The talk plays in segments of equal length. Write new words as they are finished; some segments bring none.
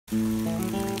Now,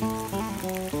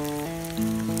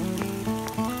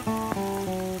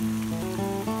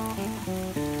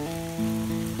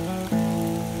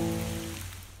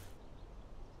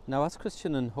 as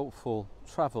Christian and Hopeful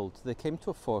travelled, they came to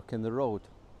a fork in the road.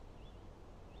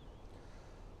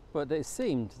 But it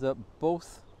seemed that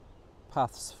both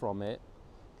paths from it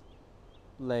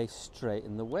lay straight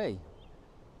in the way,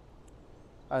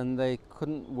 and they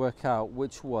couldn't work out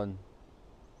which one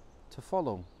to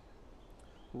follow.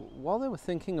 While they were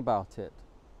thinking about it,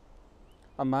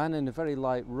 a man in a very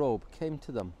light robe came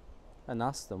to them and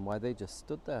asked them why they just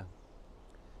stood there.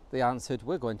 They answered,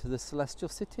 "We're going to the celestial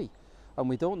city, and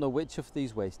we don't know which of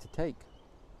these ways to take."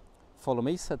 "Follow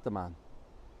me," said the man.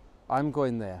 "I'm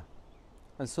going there."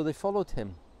 And so they followed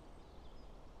him.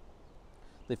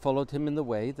 They followed him in the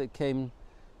way that came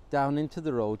down into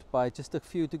the road by just a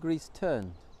few degrees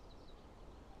turned.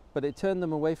 But it turned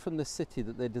them away from the city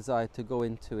that they desired to go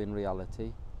into in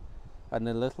reality, and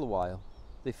in a little while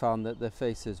they found that their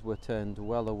faces were turned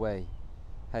well away,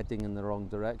 heading in the wrong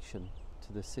direction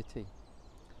to the city.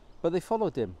 But they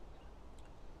followed him,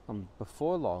 and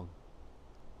before long,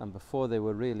 and before they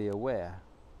were really aware,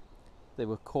 they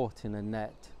were caught in a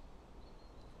net,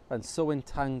 and so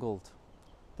entangled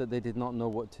that they did not know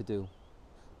what to do.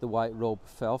 The white robe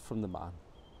fell from the man,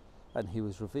 and he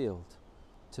was revealed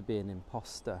to be an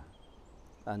impostor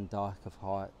and dark of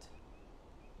heart.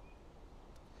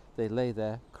 They lay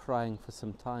there crying for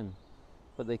some time,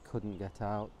 but they couldn't get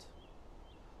out.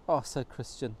 "Oh," said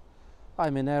Christian,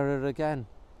 "I'm in error again.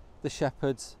 The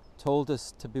shepherds told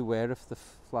us to beware of the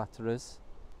flatterers.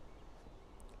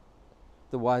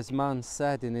 The wise man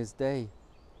said in his day,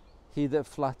 'He that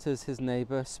flatters his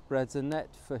neighbour spreads a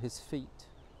net for his feet.'"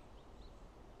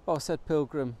 "Oh," said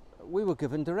Pilgrim, "we were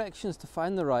given directions to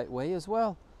find the right way as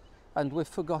well, and we've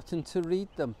forgotten to read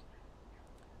them.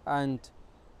 And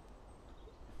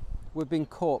we've been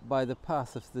caught by the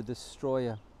path of the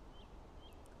destroyer."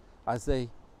 As they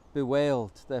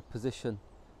bewailed their position,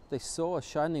 they saw a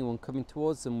shining one coming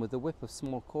towards them with a whip of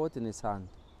small cord in his hand.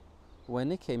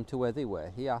 When he came to where they were,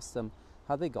 he asked them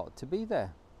how they got to be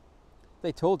there.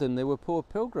 They told him they were poor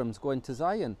pilgrims going to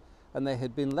Zion, and they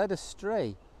had been led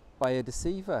astray by a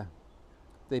deceiver.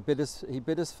 He bid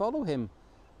us follow him,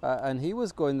 and he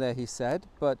was going there, he said,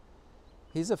 but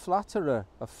he's a flatterer,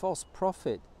 a false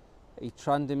prophet. He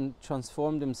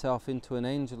transformed himself into an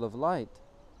angel of light,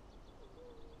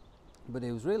 but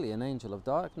he was really an angel of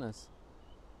darkness.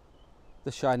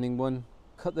 The shining one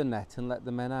cut the net and let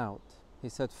the men out. He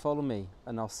said, "Follow me,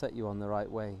 and I'll set you on the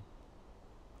right way."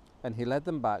 And he led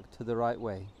them back to the right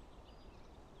way.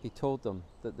 He told them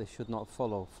that they should not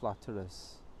follow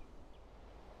flatterers.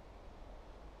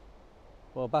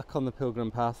 Well, back on the pilgrim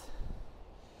path,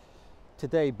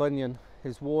 today Bunyan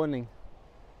is warning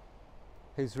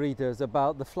his readers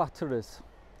about the flatterers,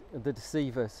 the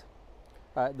deceivers,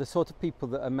 the sort of people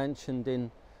that are mentioned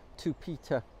in 2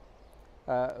 Peter,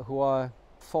 who are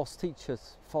false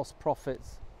teachers, false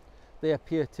prophets. They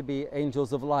appear to be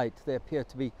angels of light. They appear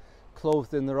to be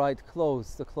clothed in the right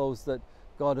clothes, the clothes that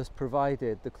God has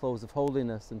provided, the clothes of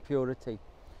holiness and purity.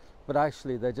 But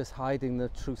actually they're just hiding their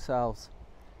true selves.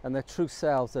 And their true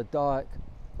selves are dark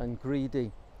and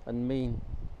greedy and mean.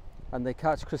 And they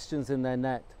catch Christians in their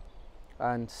net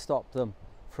and stop them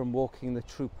from walking the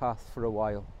true path for a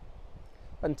while,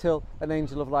 until an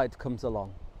angel of light comes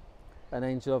along. An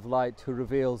angel of light who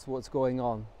reveals what's going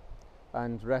on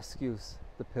and rescues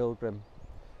the pilgrim.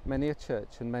 Many a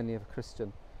church and many a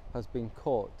Christian has been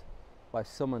caught by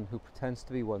someone who pretends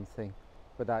to be one thing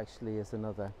but actually is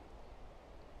another.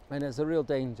 And it's a real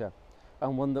danger,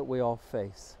 and one that we all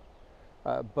face.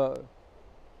 But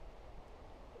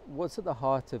what's at the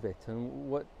heart of it, and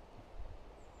what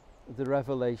the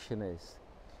revelation is,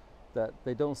 that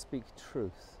they don't speak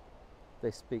truth, they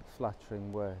speak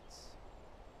flattering words.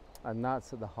 And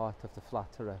that's at the heart of the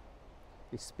flatterer.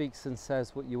 He speaks and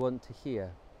says what you want to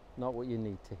hear, not what you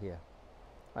need to hear.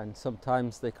 And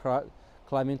sometimes they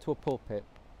climb into a pulpit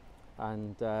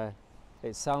and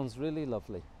it sounds really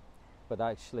lovely, but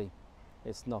actually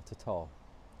it's not at all.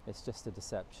 It's just a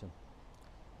deception.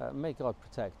 May God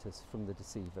protect us from the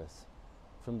deceivers,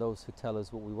 from those who tell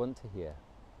us what we want to hear,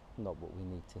 not what we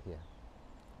need to hear.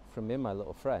 From me, my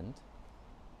little friend,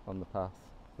 on the path,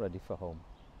 ready for home.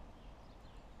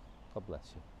 God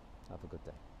bless you. Have a good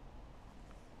day.